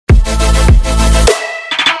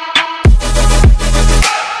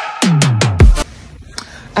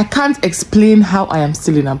I can't explain how I am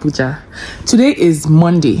still in Abuja. Today is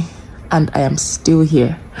Monday and I am still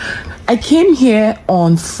here. I came here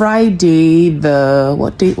on Friday,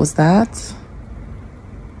 what date was that?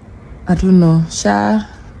 I don't know,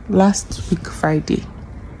 last week Friday.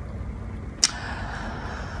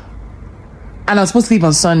 And I was supposed to leave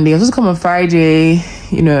on Sunday. I was supposed to come on Friday,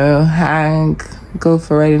 you know, hang, go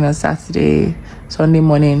for riding on Saturday, Sunday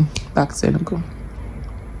morning, back to Enugu.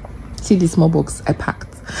 See the small box I packed.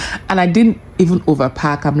 And I didn't even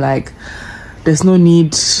overpack. I'm like, there's no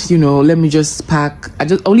need, you know, let me just pack. I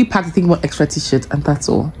just only packed, I think, 1 extra t-shirt and that's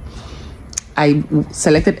all. I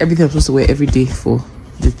selected everything I'm supposed to wear every day for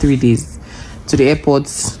the 3 days. To the airport,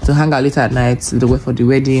 to hang out later at night, to the way for the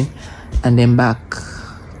wedding, and then back.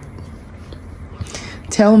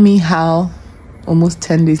 Tell me how almost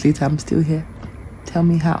 10 days later I'm still here. Tell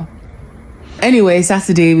me how. Anyway,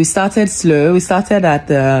 Saturday we started slow. We started at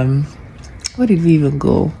where did we even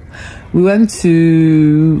go? We went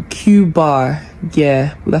to Q Bar.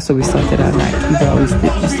 Yeah, that's where we started at night. Q Bar. We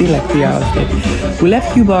stayed like 3 hours there. We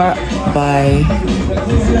left Q Bar by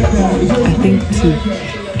I think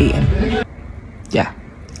 2 a.m. Yeah,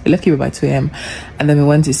 we left Q Bar by 2 a.m. and then we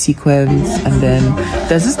went to Sequence, and then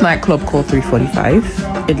there's this nightclub called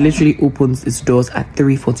 345. It literally opens its doors at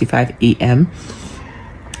 3:45 a.m.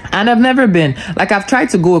 and I've never been. Like, I've tried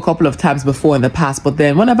to go a couple of times before in the past, but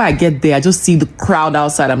then whenever I get there, I just see the crowd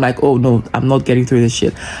outside. I'm like, oh no, I'm not getting through this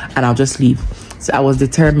shit, and I'll just leave. So I was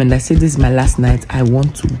determined. I said, this is my last night. I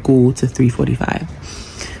want to go to 3:45.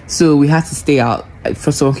 So we had to stay out.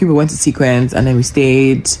 For some people, we went to Sequence, and then we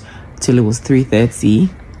stayed till it was 3:30.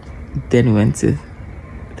 Then we went to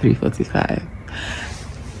 3:45.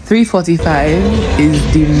 3:45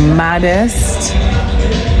 is the maddest,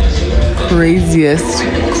 craziest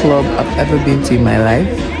club I've ever been to in my life,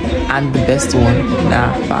 and the best one.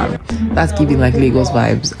 Nah, fam, that's giving like Lagos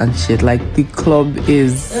vibes and shit. Like, the club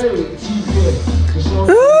is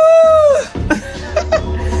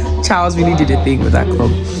Charles really did a thing with that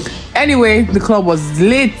club. Anyway, the club was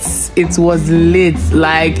lit. It was lit.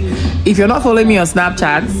 Like, if you're not following me on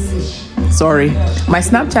Snapchat, sorry, my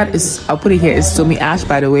Snapchat is, I'll put it here, is Somi Ash,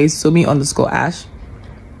 by the way, Somi_Ash.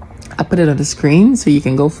 I put it on the screen so you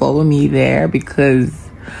can go follow me there, because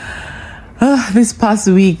this past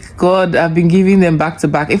week, God, I've been giving them back to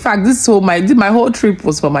back. In fact, my whole trip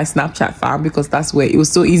was for my Snapchat fam, because that's where it was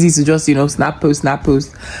so easy to just, you know, snap post,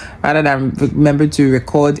 rather than remember to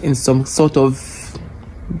record in some sort of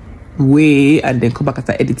way and then come back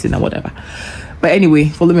after editing or whatever. But anyway,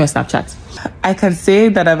 follow me on Snapchat. I can say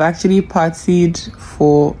that I've actually partied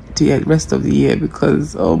for the rest of the year,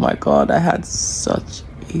 because oh my God, I had such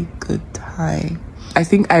a good time. I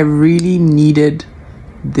think I really needed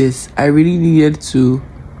this. I really needed to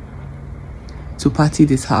party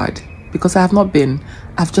this hard, because I have not been.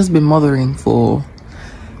 I've just been mothering for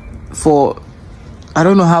I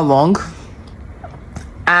don't know how long,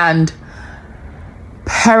 and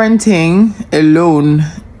parenting alone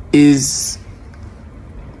is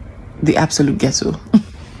the absolute ghetto.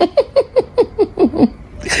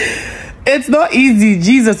 It's not easy.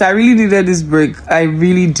 Jesus, I really needed this break. I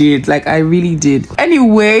really did. Like, I really did.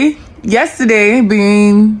 Anyway, yesterday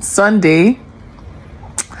being Sunday,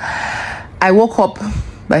 I woke up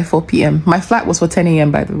by 4 p.m. My flight was for 10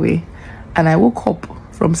 a.m. by the way, and I woke up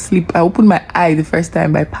from sleep. I opened my eye the first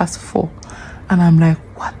time by past 4, and I'm like,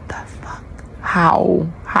 what the fuck? How?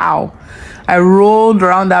 I rolled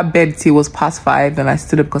around that bed till it was past 5, and I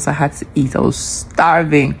stood up because I had to eat. I was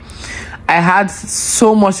starving. I had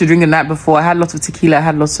so much to drink the night before. I had lots of tequila. I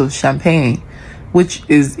had lots of champagne, which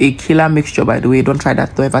is a killer mixture, by the way. Don't try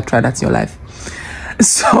that. Don't ever try that in your life.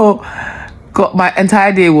 So, God, my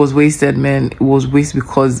entire day was wasted, man. It was wasted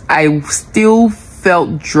because I still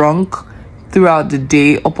felt drunk throughout the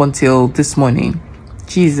day up until this morning.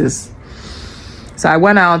 Jesus. So I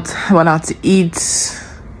went out to eat,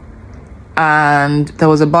 and there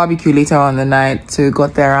was a barbecue later on the night. So we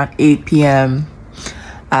got there around 8 p.m.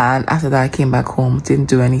 And after that, I came back home. Didn't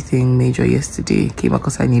do anything major yesterday. Came back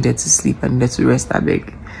because I needed to sleep and needed to rest that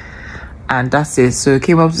big. And that's it. So I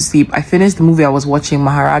came up to sleep. I finished the movie I was watching,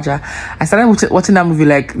 Maharaja. I started watching that movie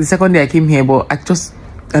like the second day I came here, but I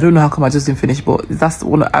don't know how come I just didn't finish. But that's the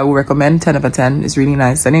one I will recommend. 10 over 10. It's really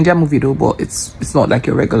nice. It's an Indian movie though, but it's not like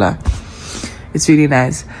your regular. It's really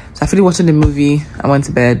nice. So I finished watching the movie. I went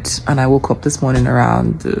to bed, and I woke up this morning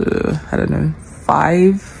around I don't know,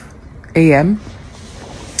 5 a.m.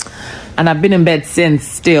 and I've been in bed since.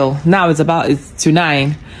 Still now it's to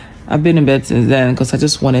 9. I've been in bed since then because I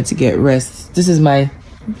just wanted to get rest. This is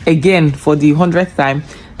again for the 100th time,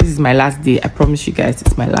 this is my last day. I promise you guys,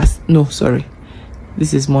 it's my last. No, sorry,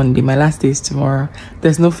 This is Monday. My last day is tomorrow.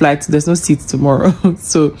 There's no flight, there's no seats tomorrow.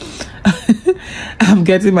 So I'm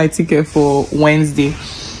getting my ticket for Wednesday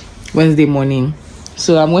morning.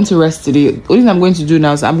 So I'm going to rest today. The only thing I'm going to do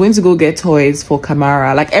now is I'm going to go get toys for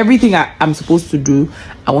Kamara. Like everything I'm supposed to do,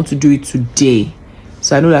 I want to do it today.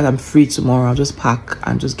 So I know that I'm free tomorrow. I'll just pack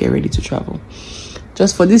and just get ready to travel.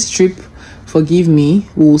 Just for this trip, forgive me.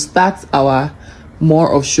 We'll start our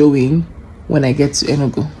more of showing when I get to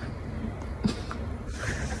Enugu.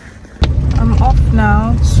 I'm off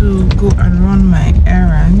now to go and run my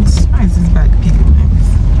errands. Why is this bag big?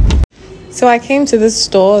 So I came to this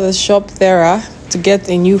store, the shop Thera, to get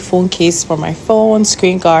a new phone case for my phone,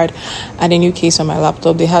 screen guard, and a new case on my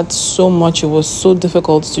laptop. They had so much. It was so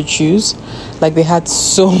difficult to choose. Like they had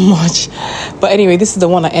so much. But anyway, this is the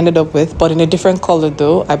one I ended up with, but in a different color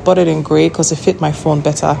though. I bought it in gray because it fit my phone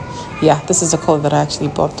better. Yeah, this is the color that I actually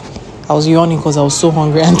bought. I was yawning because I was so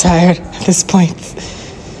hungry and tired at this point.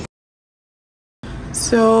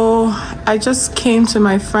 So I just came to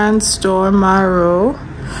my friend's store, Maro.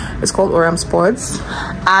 It's called Oram Sports,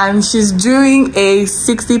 and she's doing a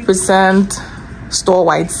 60%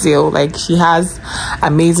 store-wide sale. Like she has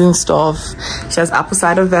amazing stuff. She has apple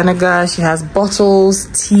cider vinegar, she has bottles,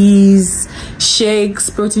 teas, shakes,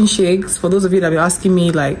 protein shakes. For those of you that are asking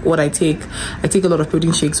me like what I take a lot of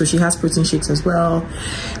protein shakes, so she has protein shakes as well.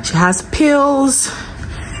 She has pills,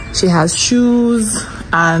 she has shoes,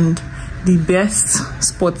 and the best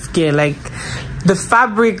sports gear. Like the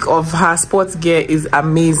fabric of her sports gear is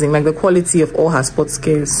amazing. Like the quality of all her sports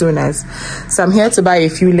gear is so nice. So I'm here to buy a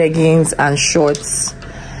few leggings and shorts.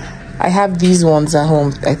 I have these ones at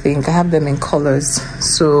home. I think I have them in colors.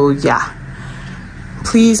 So yeah,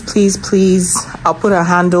 please I'll put her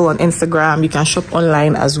handle on Instagram. You can shop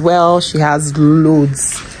online as well. She has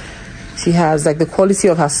loads. She has, like, the quality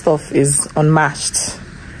of her stuff is unmatched.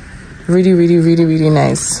 Really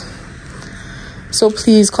nice. So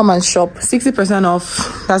please come and shop. 60%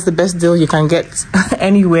 off. That's the best deal you can get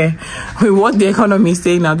anywhere. With what the economy is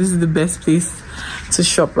saying now, this is the best place to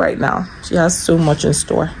shop right now. She has so much in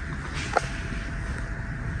store.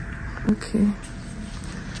 Okay.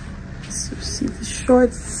 So see the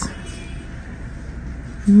shorts.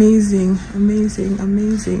 Amazing.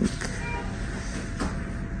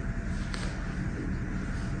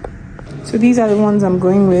 So these are the ones I'm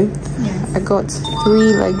going with. Yes. I got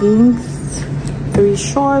 3 leggings, 3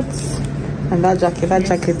 shorts, and that jacket. That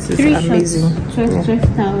jacket is amazing.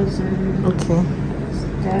 12,000. Okay.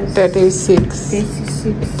 That's 36.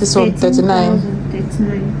 36. This one 39.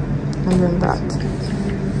 39. And then that.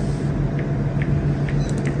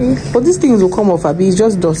 Okay. But these things will come off, Abby. It's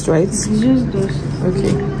just dust, right? It's just dust.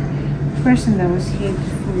 Okay. The person that was here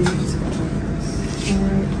before you.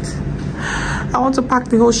 Alright. I want to pack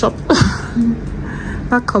the whole shop.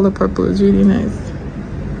 That color purple is really nice.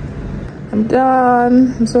 I'm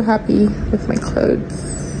done. I'm so happy with my clothes.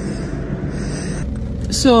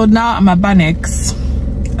 So now I'm at Banex.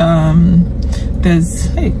 There's,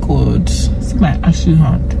 hey God, see my ashy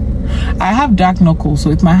hand. I have dark knuckles, so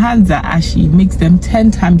if my hands are ashy, it makes them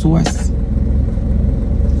 10 times worse.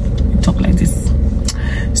 Talk like this.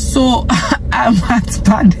 So I'm at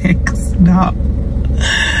Banex now.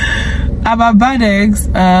 I'm at Banex.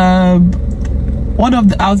 One of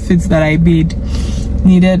the outfits that I made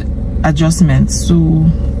needed adjustments, so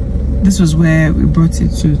this was where we brought it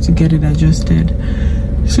to get it adjusted.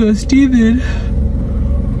 So Steven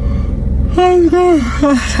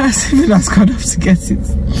has gone up to get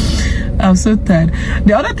it. I'm so tired.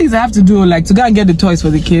 The other things I have to do, like to go and get the toys for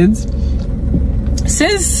the kids,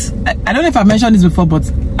 since I don't know if I mentioned this before,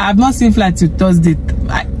 but I've not seen flight till Thursday.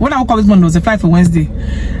 When I woke up this morning, it was a flight for Wednesday.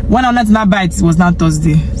 When I wanted to not buy it, it was now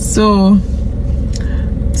Thursday. So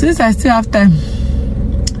since I still have time,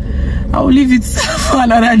 I will leave it for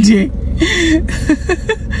another day.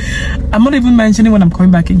 I'm not even mentioning when I'm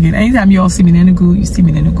coming back again. Anytime you all see me in Enugu, you see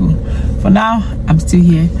me in Enugu. For now, I'm still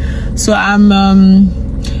here. So I'm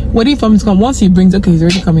waiting for him to come. Once he brings, okay, he's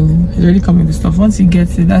already coming. He's already coming with stuff. Once he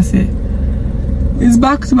gets it, that's it. It's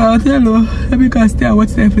back to my hotel. Let me go stay and watch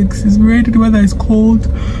Netflix. It's rainy, the weather is cold.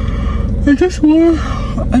 I just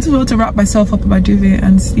want to wrap myself up in my duvet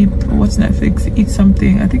and sleep, watch Netflix, eat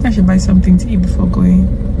something. I think I should buy something to eat before going.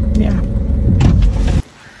 Yeah.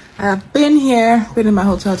 I've been here, been in my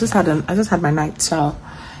hotel. I just had my night shower.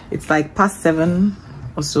 It's like past 7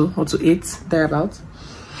 or so, or to 8, thereabouts.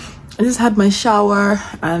 I just had my shower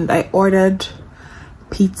and I ordered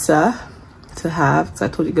pizza to have. So I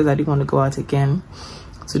told you guys I didn't want to go out again.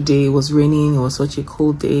 Today it was raining. It was such a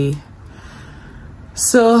cold day.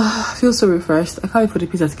 So I feel so refreshed. I can't wait for the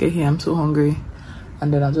pizza to get here. I'm so hungry.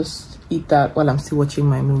 And then I'll just eat that while I'm still watching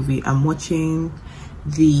my movie. I'm watching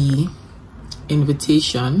the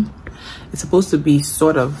invitation. It's supposed to be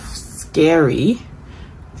sort of scary.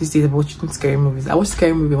 These days I'm watching scary movies. I watched a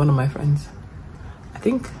scary movie with one of my friends. I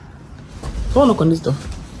think. Someone knock on this door.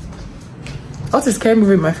 I watched a scary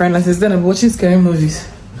movie with my friend, and since then I'm watching scary movies.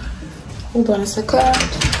 Hold on a second.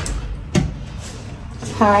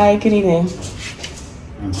 Hi, good evening.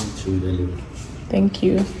 Thank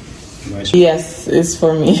you. Yes, it's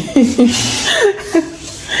for me.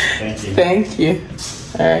 Thank you. Thank you.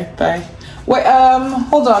 All right, bye. Wait,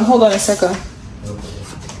 hold on a second.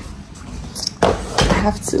 I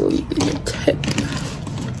have to leave the tip.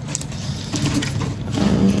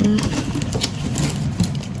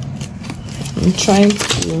 I'm trying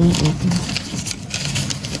to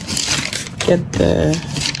get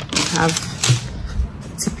have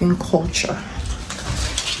tipping culture.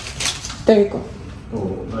 There you go.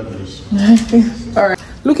 Oh, nice. All right.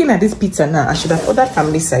 Looking at this pizza now, I should have ordered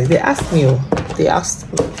family size. They asked me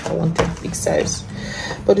if I wanted big size,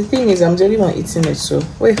 but the thing is, I'm the only one eating it. So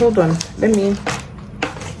wait, hold on. Let me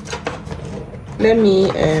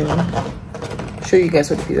show you guys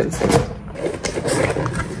what the pizza looks like.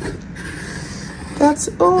 That's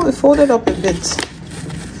it folded up a bit.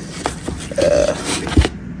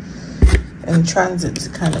 In transit,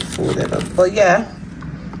 kind of folded up, but yeah,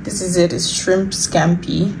 this is it. It's shrimp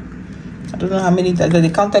scampi. I don't know how many they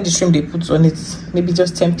counted the shrimp they put on it, maybe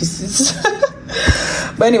just 10 pieces.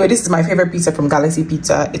 But anyway, this is my favorite pizza from Galaxy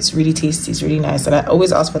Pizza. It's really tasty, it's really nice, and I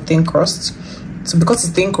always ask for thin crust. So because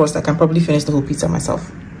it's thin crust, I can probably finish the whole pizza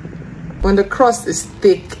myself. When the crust is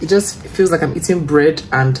thick, it just feels like I'm eating bread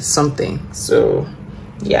and something. So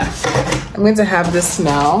yeah, I'm going to have this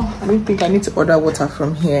now. I don't think I need to order water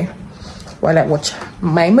from here while I watch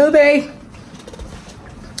my movie.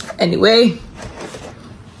 Anyway,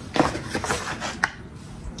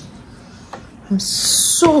 I'm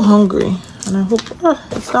so hungry, and I hope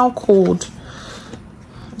it's now cold.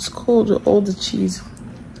 It's cold with all the cheese.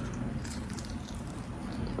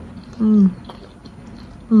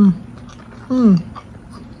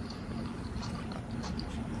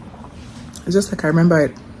 It's just like I remember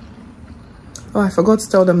it. Oh, I forgot to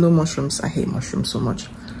tell them no mushrooms. I hate mushrooms so much.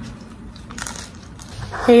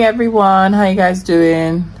 Hey everyone, how you guys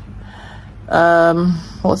doing?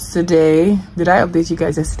 What's today? Did I update you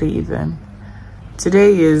guys yesterday even?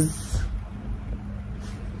 Today is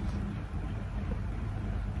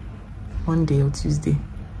Monday or Tuesday.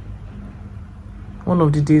 One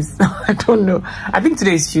of the days. I don't know. I think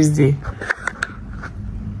today is Tuesday.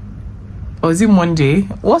 Or is it Monday?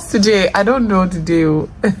 What's today? I don't know today.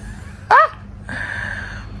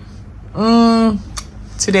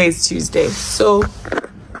 Today is Tuesday. So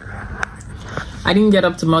I didn't get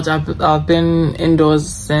up too much. I've been indoors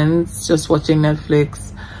since, just watching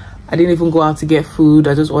Netflix. I didn't even go out to get food.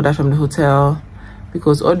 I just ordered from the hotel,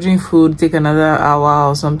 because ordering food take another hour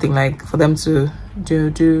or something, like for them to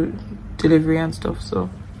do delivery and stuff. So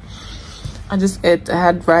I just ate. I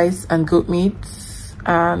had rice and goat meat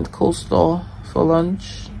and coleslaw for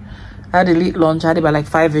lunch. I had a late lunch. I had it by like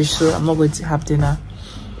 5ish, so I'm not going to have dinner.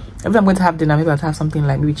 If I'm going to have dinner, maybe I'll have something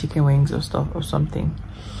like maybe chicken wings or stuff or something.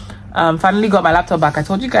 Finally got my laptop back. I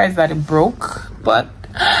told you guys that it broke, but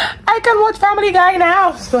I can watch Family Guy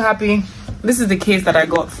now. So happy. This is the case that I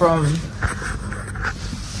got from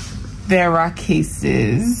Vera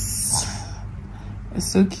Cases.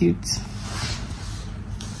 It's so cute.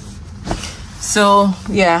 So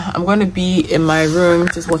yeah, I'm going to be in my room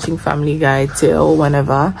just watching Family Guy till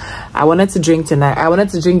whenever. I wanted to drink tonight. I wanted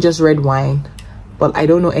to drink just red wine, but I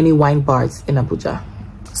don't know any wine bars in Abuja.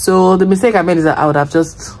 So the mistake I made is that I would have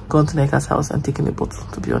just gone to Neka's house and taken a bottle,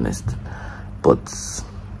 to be honest. But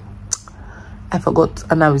I forgot,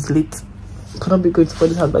 and now it's late. Cannot be going to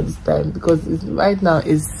this house by this time, because right now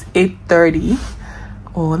it's 8:30.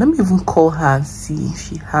 Oh, let me even call her and see if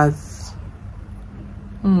she has.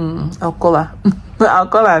 I'll call her. I'll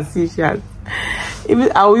call her and see if she has.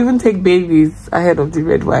 I'll even take babies ahead of the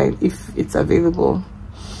red wine if it's available.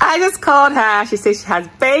 I just called her. She said she has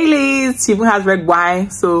Baileys. She even has red wine.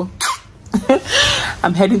 So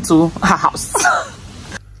I'm heading to her house.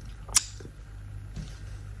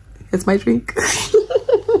 It's my drink.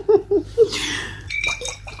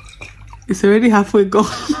 It's already halfway gone.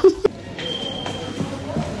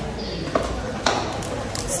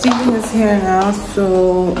 Steven is here now,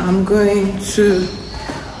 so I'm going to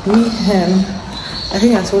meet him. I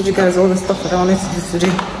think I told you guys all the stuff that I wanted to do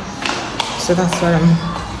today. So that's what I'm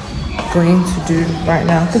going to do right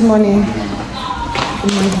now. Good morning.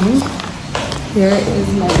 Good morning. Here is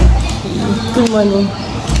my key. Good morning.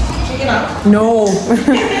 No,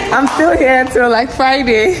 I'm still here until like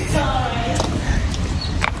Friday.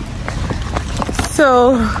 So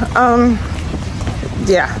So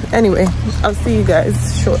yeah, anyway, I'll see you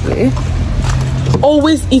guys shortly.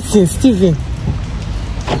 Always eating, Steven.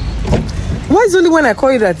 Why is it only when I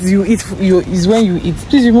call you that you eat, is when you eat?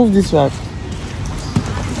 Please remove this one.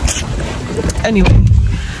 Anyway,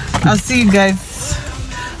 I'll see you guys.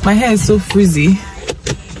 My hair is so frizzy.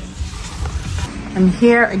 I'm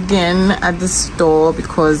here again at the store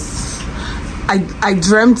because I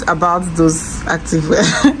dreamt about those activewear.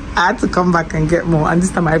 I had to come back and get more, and this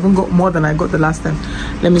time I even got more than I got the last time.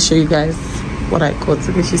 Let me show you guys what I got.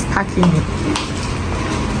 Okay, she's packing it.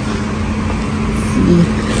 See,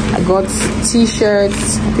 I got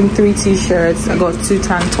t-shirts, I think 3 t-shirts. I got 2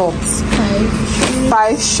 tank tops,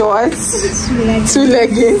 5 shorts, 2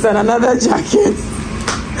 leggings, and another jacket.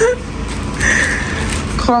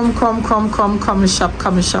 Come and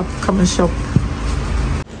shop.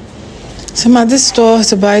 So I'm at this store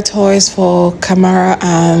to buy toys for Kamara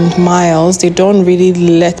and Miles. They don't really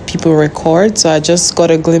let people record, so I just got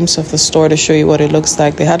a glimpse of the store to show you what it looks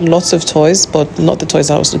like. They had lots of toys, but not the toys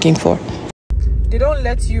I was looking for. They don't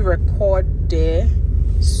let you record there,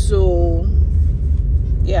 so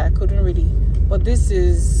yeah, I couldn't really. But this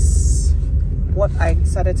is what I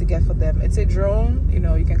decided to get for them. It's a drone, you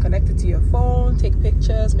know, you can connect it to your phone, take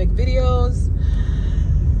pictures, make videos.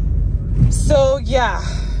 So yeah,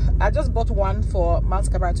 I just bought one for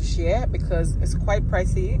Mount Camera to share because it's quite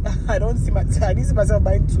pricey. I didn't see myself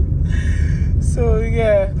buying 2. So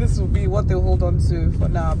yeah, this will be what they'll hold on to for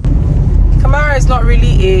now. Kamara is not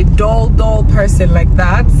really a doll person like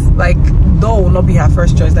that. Like, doll will not be her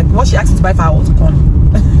first choice. Like, what she asked to buy for her was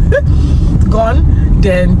gone,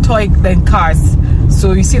 then toy, then cars.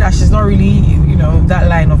 So you see that she's not really, you know, that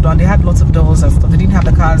line of doll. They had lots of dolls and stuff. They didn't have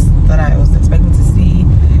the cars that I was expecting to see.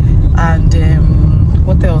 And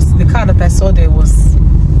what else? The car that I saw there was,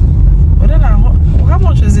 I don't know, how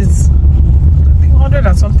much is it? I think 100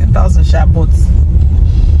 and something thousand sharp, but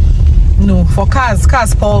no, for cars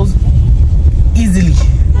falls easily,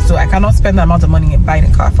 so I cannot spend the amount of money in buying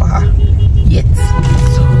a car for her yet.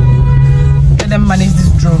 So let them manage this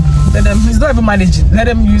drone. Let them, it's not even managing, let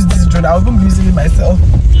them use this drone. I'll even be using it myself.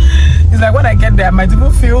 It's like when I get there, I might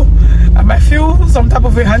feel some type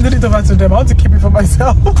of way, handle it over to them. I want to keep it for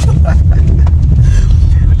myself.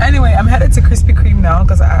 Anyway, I'm headed to Krispy Kreme now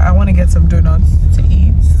because I want to get some donuts to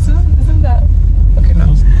eat. Isn't that okay?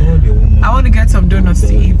 No, I want to get some donuts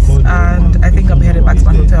to eat, and I think I'm headed back to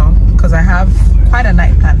my hotel because I have quite a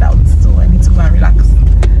night planned out, so I need to go and relax.